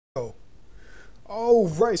Oh.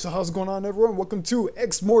 Alright, so how's it going on, everyone? Welcome to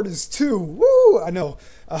Exmortis 2. Woo! I know.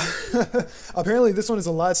 Apparently this one is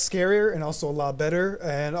a lot scarier and also a lot better.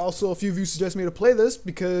 And also a few of you suggested me to play this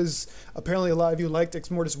because apparently a lot of you liked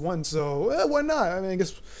Exmortis 1, so why not? I mean, I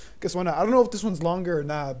guess why not? I don't know if this one's longer or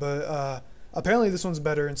not, but apparently this one's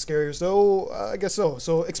better and scarier, so I guess so.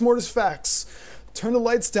 So Exmortis facts. Turn the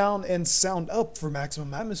lights down and sound up for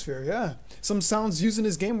maximum atmosphere, yeah. Some sounds used in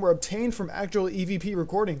this game were obtained from actual EVP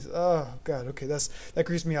recordings. Oh god, okay, that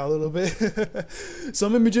creeps me out a little bit.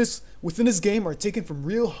 Some images within this game are taken from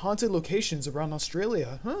real haunted locations around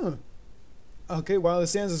Australia. Huh. Okay, while it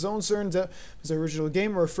stands its own certain depth as the original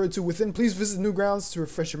game are referred to within, please visit new grounds to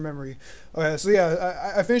refresh your memory. Alright, so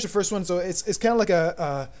yeah, I finished the first one, so it's kind of like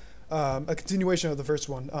a continuation of the first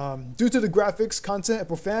one. Due to the graphics, content, and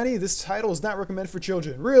profanity, this title is not recommended for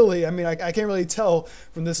children. Really? I mean, I can't really tell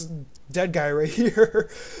from this dead guy right here.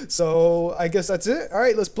 So, I guess that's it.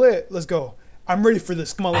 Alright, let's play it. Let's go. I'm ready for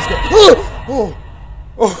this. Come on, let's go. Oh!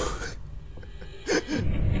 Oh!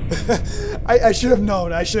 I should have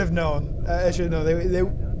known. I should have known. I should have known.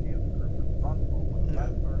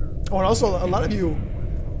 Oh, and also, a lot of you...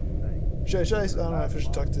 Should I don't know if I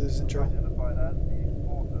should talk to this intro.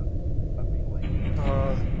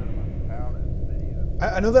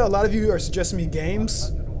 I know that a lot of you are suggesting me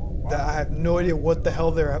games that I have no idea what the hell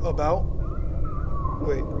they're about.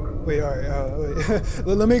 Wait, alright, wait.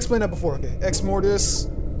 Let me explain that before, okay. Exmortis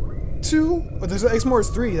 2? But there's an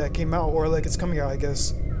Exmortis 3 that came out, or like it's coming out, I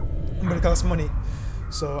guess. But it costs money.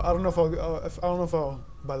 So I don't know if I'll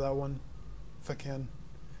buy that one. If I can.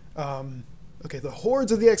 Okay, the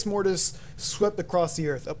hordes of the Exmortis swept across the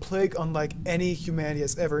earth, a plague unlike any humanity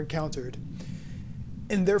has ever encountered.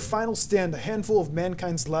 In their final stand, a handful of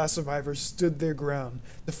mankind's last survivors stood their ground,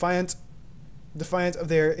 defiant of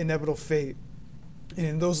their inevitable fate. And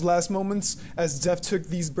in those last moments, as death took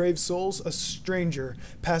these brave souls, a stranger,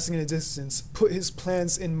 passing in the distance, put his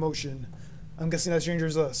plans in motion. I'm guessing that stranger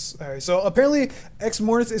is us. Alright, so apparently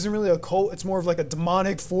Exmortis isn't really a cult, it's more of like a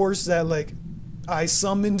demonic force that like I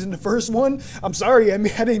summoned in the first one. I'm sorry, I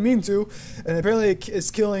mean, I didn't mean to. And apparently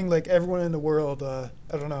it's killing like everyone in the world, I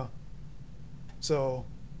don't know. So,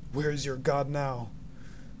 where's your god now?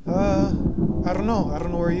 I don't know. I don't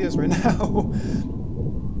know where he is right now.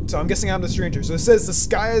 So I'm guessing I'm the stranger. So it says the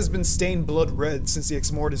sky has been stained blood red since the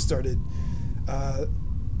Exmortis started.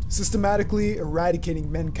 Systematically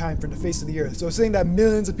eradicating mankind from the face of the earth. So it's saying that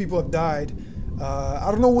millions of people have died. I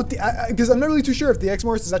don't know what because I'm not really too sure if the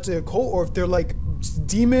Exmortis is actually a cult or if they're like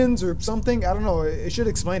demons or something. I don't know. It should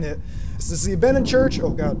explain it. This is the abandoned church. Oh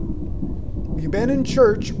god. The abandoned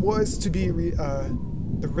church was to be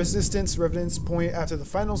the resistance reference point after the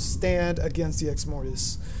final stand against the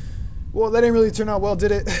Exmortis. Well, that didn't really turn out well,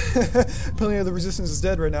 did it? Plenty of the resistance is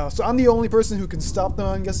dead right now. So I'm the only person who can stop them,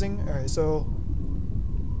 I'm guessing. Alright, so...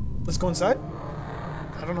 let's go inside?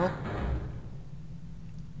 I don't know.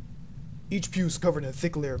 Each pew is covered in a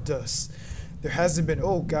thick layer of dust. There hasn't been...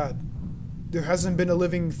 oh god. There hasn't been a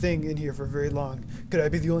living thing in here for very long. Could I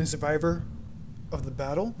be the only survivor of the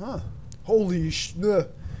battle? Huh. Holy sh...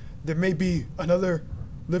 there may be another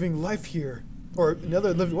living life here. Or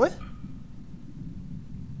another living... what?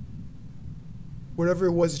 Whatever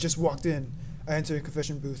it was, it just walked in. I entered a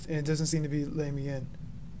confession booth, and it doesn't seem to be letting me in.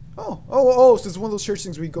 Oh, so it's one of those church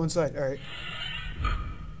things where you go inside. Alright.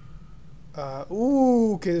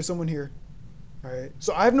 Ooh, okay, there's someone here. Alright.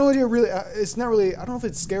 So I have no idea really... it's not really... I don't know if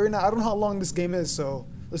it's scary or not. I don't know how long this game is, so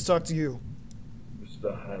let's talk to you.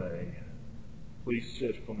 Mr. Hannay. Please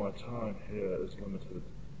sit, for my time here is limited.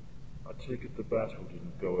 I take it the battle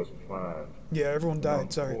didn't go as planned. Yeah, everyone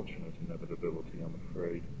died, sorry. Unfortunate inevitability, I'm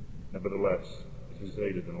afraid. Nevertheless, it has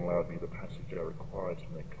aided and allowed me the passage I required to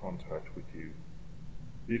make contact with you.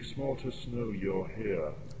 The Exmortis know you're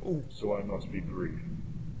here, Ooh. so I must be brief.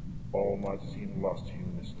 All might seem lost to you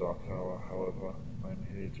in this dark hour, however, I am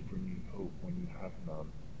here to bring you hope when you have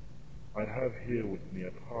none. I have here with me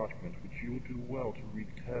a parchment which you will do well to read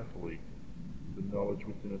carefully. The knowledge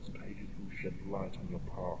within its pages will shed light on your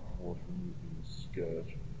path towards removing the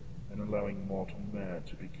scourge, and allowing mortal man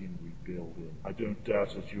to begin rebuilding. I don't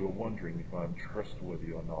doubt that you are wondering if I am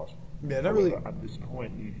trustworthy or not. Yeah, not really. At this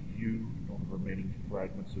point, neither you nor the remaining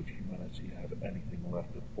fragments of humanity have anything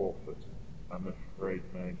left to forfeit. I'm afraid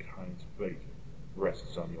mankind's fate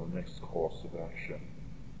rests on your next course of action.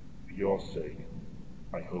 For your sake,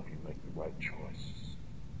 I hope you make the right choice.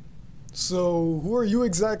 So, who are you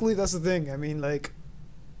exactly? That's the thing. I mean, like,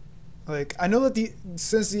 I know that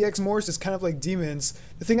since the Exmortis is kind of like demons,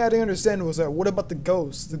 the thing I didn't understand was what about the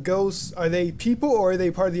ghosts? The ghosts, are they people or are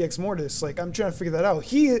they part of the Exmortis? Like, I'm trying to figure that out.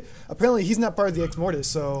 Apparently he's not part of the Exmortis,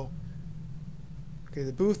 so Okay,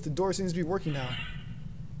 the booth, the door seems to be working now.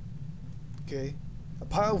 Okay. A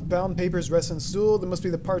pile of bound papers rests on the stool. There must be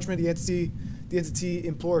the parchment the entity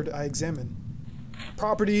implored I examine.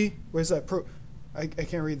 Property. Where's that? I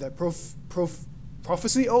can't read that.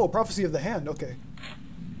 Prophecy? Oh, prophecy of the hand. Okay.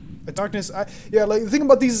 A darkness. Yeah, like the thing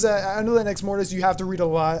about these is I know that in Exmortis you have to read a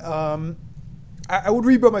lot. I would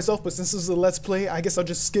read by myself, but since this is a let's play, I guess I'll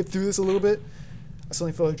just skip through this a little bit. I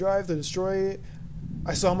suddenly felt a drive to destroy it.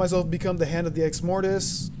 I saw myself become the hand of the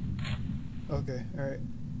Exmortis. Okay, alright.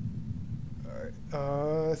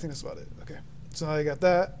 Alright, I think that's about it. Okay. So now I got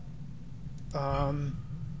that.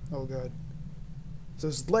 Oh god. So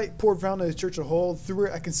there's light poured found in the church of Hull. Through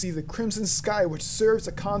it I can see the crimson sky, which serves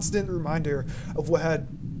a constant reminder of what had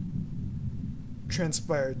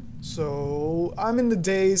transpired. So I'm in the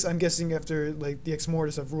days, I'm guessing, after like the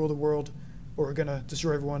Exmortis have ruled the world, or are gonna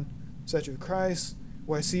destroy everyone. Statue of Christ.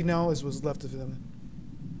 What I see now is what's left of them.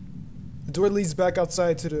 The door leads back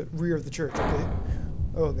outside to the rear of the church. Okay.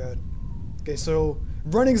 Oh god. Okay, so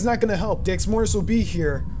running's not gonna help. The Exmortis will be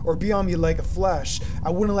here, or be on me like a flash. I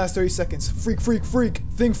wouldn't last 30 seconds. Freak, freak, freak.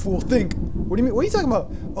 Think, fool, think. What do you mean? What are you talking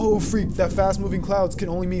about? Oh, freak, that fast-moving clouds can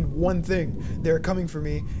only mean one thing. They're coming for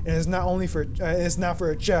me, and it's not only for, it's not for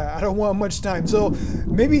a chat. I don't want much time. So,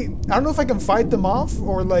 maybe, I don't know if I can fight them off,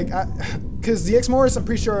 or like, because the Exmortis, I'm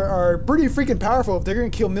pretty sure, are pretty freaking powerful if they're gonna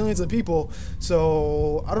kill millions of people.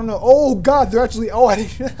 So, I don't know. Oh, God, they're actually, oh, I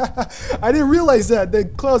didn't realize that. The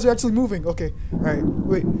clouds are actually moving. Okay, alright,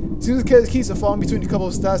 wait. Seems the keys are falling between a couple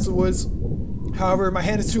of stacks of woods. However, my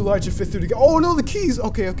hand is too large to fit through the... Oh, no, the keys!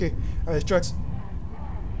 Okay, okay. Alright, trucks.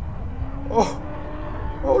 Oh.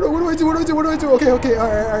 Oh, no, what do I do? What do I do? What do I do? Okay, okay,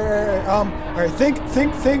 alright. Alright, think.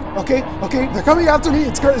 Okay, okay. They're coming after me.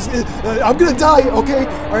 I'm gonna die, okay?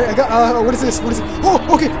 Alright, I got... what is this? What is it? Oh,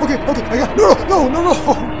 okay. I got... No.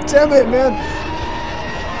 Oh, damn it, man.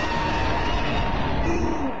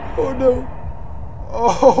 Oh, no.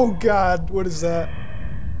 Oh, God. What is that?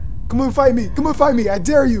 Come on, fight me. Come on, fight me. I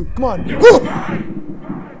dare you. Come on.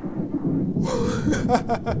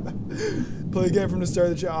 Play again from the start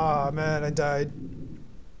of the chat. Ah, man, I died.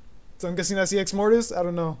 So I'm guessing that's the Exmortis? I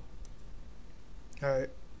don't know.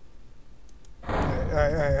 Alright.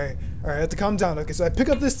 Alright. I have to calm down. Okay, so I pick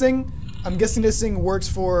up this thing. I'm guessing this thing works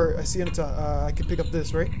for... I see I can pick up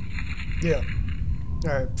this, right? Yeah.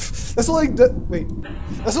 Alright. That's all wait.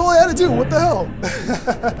 That's all I had to do. What the hell?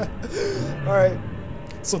 Alright.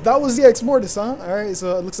 So that was the Exmortis, huh? Alright,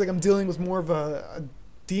 so it looks like I'm dealing with more of a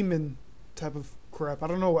demon type of crap. I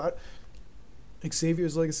don't know what.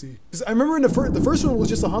 Xavier's Legacy. Because I remember in the first one was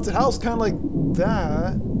just a haunted house, kind of like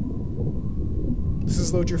that. This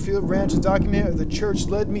is Logerfield Ranch, a document of the church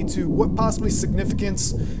led me to what possibly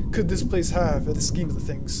significance could this place have at the scheme of the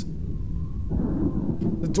things.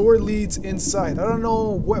 The door leads inside. I don't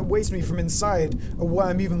know what waits me from inside or what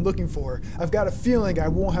I'm even looking for. I've got a feeling I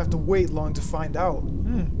won't have to wait long to find out.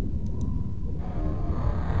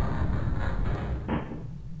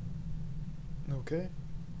 Okay.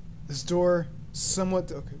 This door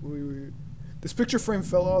somewhat... Okay, wait. This picture frame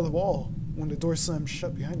fell out of the wall when the door slammed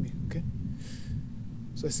shut behind me. Okay.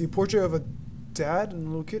 So I see a portrait of a dad and a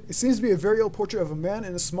little kid. It seems to be a very old portrait of a man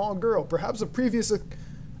and a small girl. Perhaps a previous...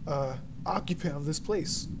 occupant of this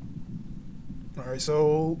place. Alright,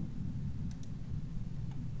 so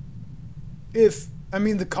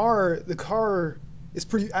the car is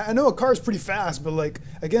pretty, I know a car is pretty fast, but like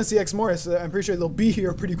against the Exmortis, I'm pretty sure they'll be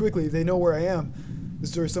here pretty quickly. They know where I am.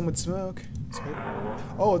 This door is somewhat smoke.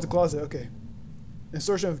 Oh, it's a closet, okay. An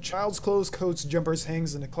assortment of child's clothes, coats, jumpers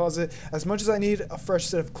hangs in the closet. As much as I need a fresh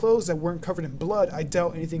set of clothes that weren't covered in blood, I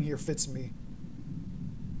doubt anything here fits me.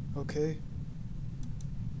 Okay.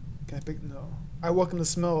 Can I pick? No. I welcome the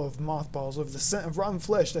smell of mothballs, of the scent of rotten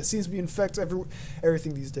flesh that seems to be infecting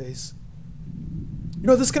everything these days. You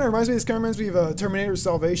know, this kind of reminds me of Terminator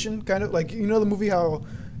Salvation, kind of like, you know the movie how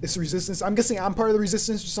it's Resistance. I'm guessing I'm part of the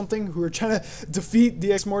Resistance or something who are trying to defeat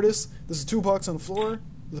the Exmortis. There's a toolbox on the floor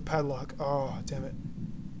with a padlock. Oh, damn it.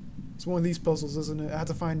 It's one of these puzzles, isn't it? I have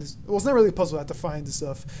to find this. Well, it's not really a puzzle. I have to find this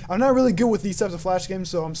stuff. I'm not really good with these types of flash games,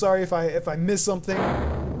 so I'm sorry if I miss something.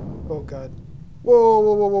 Oh god.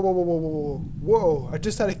 Whoa! I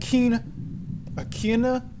just had a Keanu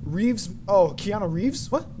Reeves. Oh, Keanu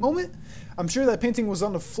Reeves? What moment? I'm sure that painting was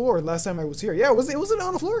on the floor last time I was here. Yeah, was it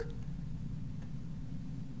on the floor?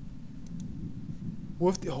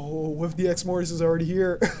 What if the Exmortis is already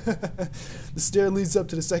here? The stair leads up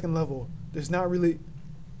to the second level. It's not really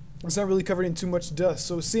covered in too much dust,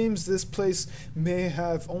 so it seems this place may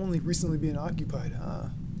have only recently been occupied. Huh?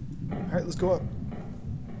 Alright, let's go up.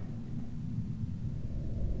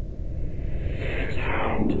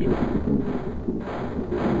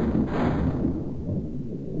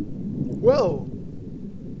 Whoa.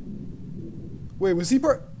 Wait, was he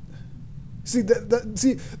part? See,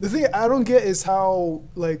 see, the thing I don't get is how,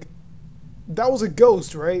 like, that was a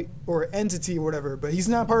ghost, right? Or entity or whatever, but he's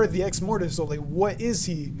not part of the Exmortis, so, like, what is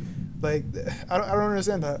he? Like, I don't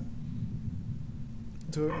understand that.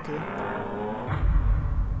 Okay.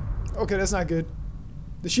 Okay, that's not good.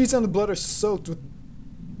 The sheets and the blood are soaked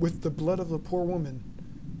with the blood of the poor woman.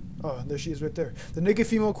 Oh, there she is right there. The naked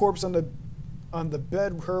female corpse on the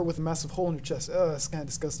bed, her with a massive hole in her chest. Oh, that's kind of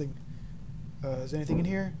disgusting. Is there anything in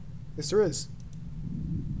here? Yes, there is.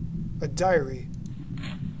 A diary.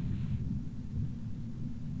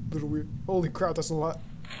 Little weird. Holy crap, that's a lot.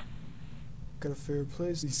 Got a fair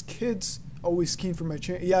place. These kids always keen for my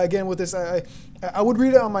channel. Yeah, again with this, I would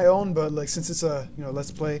read it on my own, but like since it's a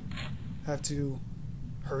let's play, I have to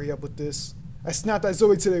hurry up with this. I snapped at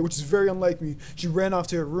Zoe today, which is very unlike me. She ran off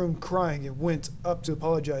to her room crying and went up to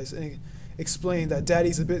apologize and explain that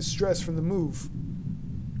Daddy's a bit stressed from the move.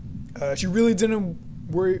 She really didn't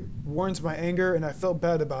warrant my anger, and I felt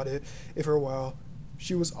bad about it for a while.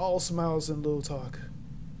 She was all smiles and little talk.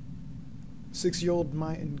 6-year-old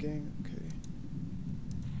Mayan gang.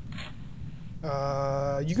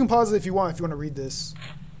 Okay. You can pause it if you want to read this.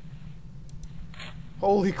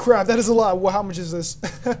 Holy crap, that is a lot. Well, how much is this?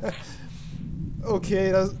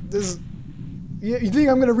 Okay, this. You think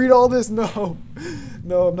I'm gonna read all this? No,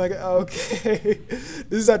 no, I'm not gonna. Okay,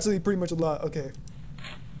 this is actually pretty much a lot. Okay.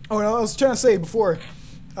 Oh, and I was trying to say before.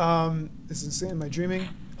 This is insane. Am I dreaming?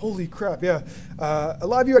 Holy crap! Yeah. A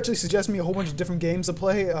lot of you actually suggest me a whole bunch of different games to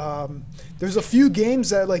play. There's a few games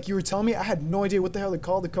that like you were telling me. I had no idea what the hell they're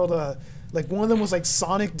called. They're called like one of them was like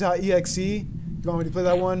Sonic.exe. You want me to play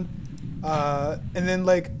that one? And then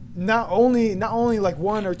like not only like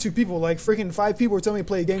 1 or 2 people, like freaking 5 people were telling me to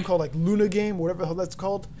play a game called like Luna Game, whatever the hell that's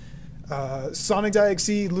called.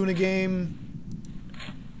 Sonic.exe, Luna Game,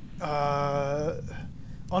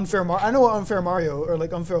 Unfair Mario. I know what Unfair Mario or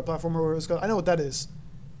like Unfair Platformer or whatever it's called. I know what that is.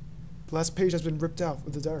 The last page has been ripped out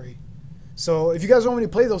with the diary. So if you guys want me to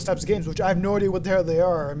play those types of games, which I have no idea what the hell they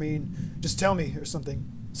are, I mean, just tell me or something.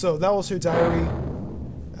 So that was her diary.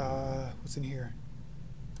 What's in here?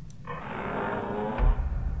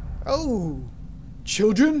 Oh,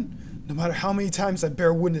 children? No matter how many times I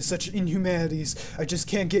bear witness such inhumanities, I just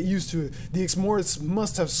can't get used to it. The Exmortis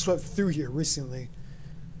must have swept through here recently.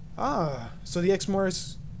 Ah, so the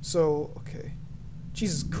Exmortis... So, okay.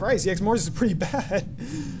 Jesus Christ, the Exmortis is pretty bad.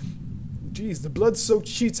 Jeez, the blood-soaked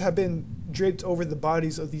sheets have been draped over the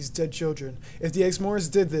bodies of these dead children. If the Exmortis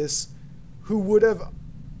did this, who would have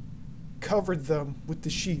covered them with the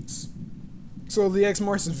sheets? So the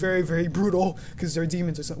Exmortis is very, very brutal because they're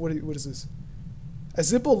demons or something. What is this? A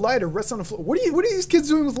Zippo lighter rests on the floor. What are these kids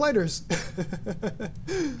doing with lighters?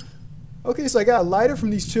 Okay, so I got a lighter from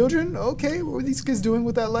these children. Okay, what were these kids doing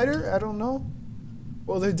with that lighter? I don't know.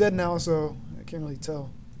 Well, they're dead now, so I can't really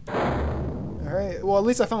tell. Alright, well, at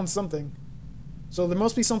least I found something. So there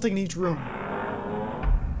must be something in each room.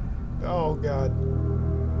 Oh, God.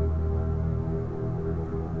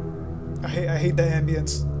 I hate that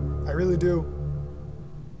ambience. I really do.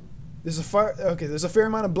 There's a fire. Okay, there's a fair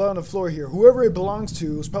amount of blood on the floor here. Whoever it belongs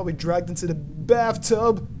to was probably dragged into the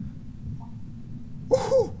bathtub.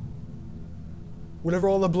 Woohoo! Whatever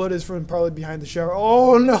all the blood is from, probably behind the shower.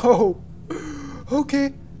 Oh no!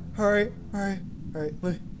 Okay. Alright, alright, alright.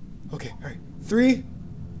 Okay, alright. 3,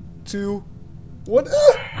 2, 1.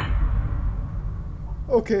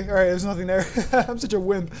 Okay, alright, there's nothing there. I'm such a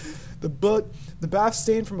wimp. The bath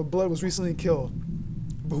stain from a blood was recently killed.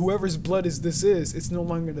 But whoever's blood it's no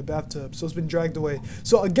longer in the bathtub, so it's been dragged away.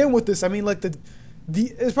 So again with this, I mean like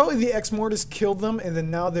it's probably the Exmortis killed them and then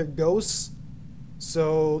now they're ghosts.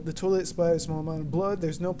 So the toilet splattered a small amount of blood.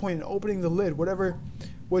 There's no point in opening the lid.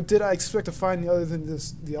 What did I expect to find other than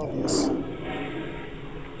this, the obvious?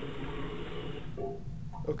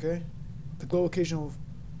 Okay. The glow occasional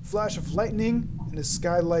flash of lightning and the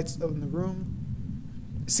sky lights up in the room.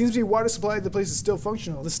 It seems to be water supply at the place is still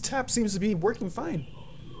functional. This tap seems to be working fine.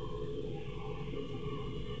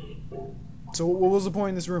 So what was the point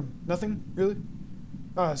in this room? Nothing? Really?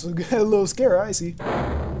 Ah, so a little scare, I see.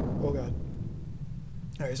 Oh god.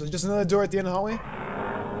 Alright, so just another door at the end of the hallway?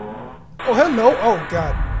 Oh hell no! Oh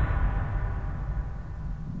god.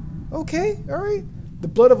 Okay, alright. The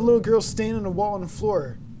blood of a little girl stained on the wall on the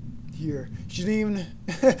floor. Here. She didn't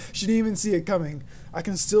even see it coming. I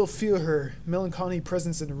can still feel her melancholy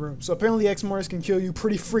presence in the room. So apparently Exmortis can kill you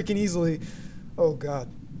pretty freaking easily. Oh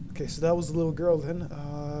god. Okay, so that was the little girl then.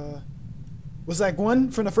 Was that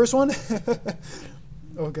Gwen from the first one?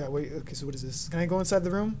 Oh god, wait, okay, so what is this? Can I go inside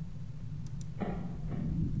the room?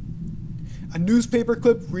 A newspaper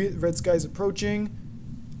clip, red skies approaching.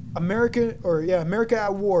 America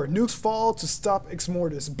at war. Nukes fall to stop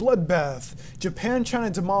Exmortis. Bloodbath. Japan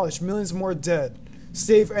trying to demolish. Millions more dead.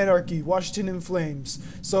 Save anarchy. Washington in flames.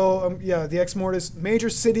 So, yeah, the Exmortis. Major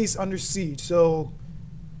cities under siege. So,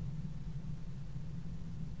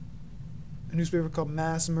 a newspaper called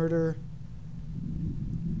Mass Murder.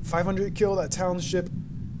 500 killed at township.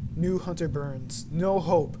 New Hunter Burns. No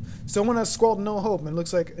hope. Someone has scrawled no hope and it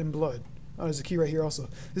looks like in blood. Oh, there's a key right here also.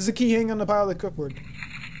 There's a key hanging on the pile of the cupboard.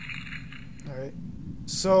 Alright.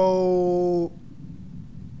 So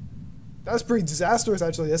that's pretty disastrous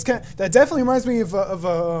actually. That definitely reminds me of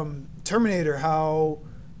Terminator, how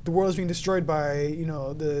the world is being destroyed by, you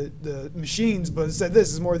know, the machines, but instead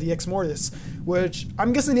this is more the Exmortis, which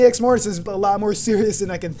I'm guessing the Exmortis is a lot more serious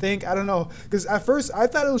than I can think. I don't know, because at first I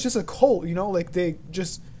thought it was just a cult, you know, like they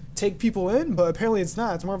just take people in, but apparently it's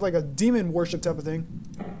not. It's more of like a demon worship type of thing.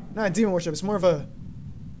 Not a demon worship, it's more of a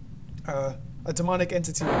demonic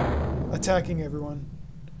entity attacking everyone.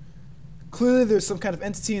 Clearly there's some kind of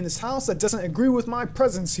entity in this house that doesn't agree with my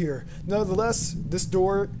presence here. Nevertheless, this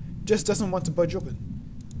door just doesn't want to budge open.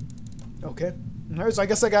 Okay. Alright, so I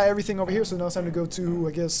guess I got everything over here, so now it's time to go to,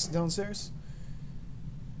 I guess, downstairs.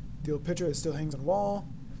 The old picture, it still hangs on the wall.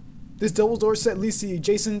 This double door set leads to the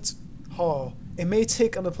adjacent hall. It may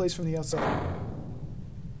take on the place from the outside.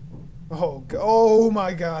 Oh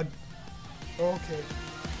my god. Okay.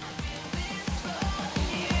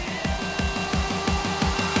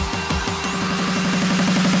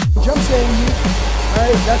 Jump scaring you.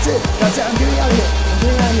 Alright, that's it. That's it. I'm getting out of here.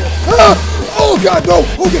 Ah! Oh god, no!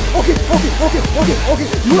 Okay. You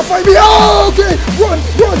wanna fight me? Oh, okay! Run!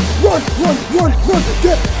 Get! Go!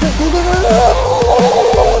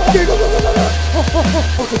 Okay, go!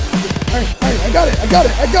 Okay. Alright, I got it. Okay,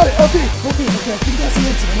 I think that's the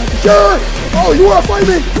answer. I'm not sure! Oh, you wanna fight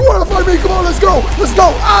me? Come on, let's go!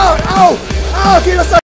 Ow! Okay, that's not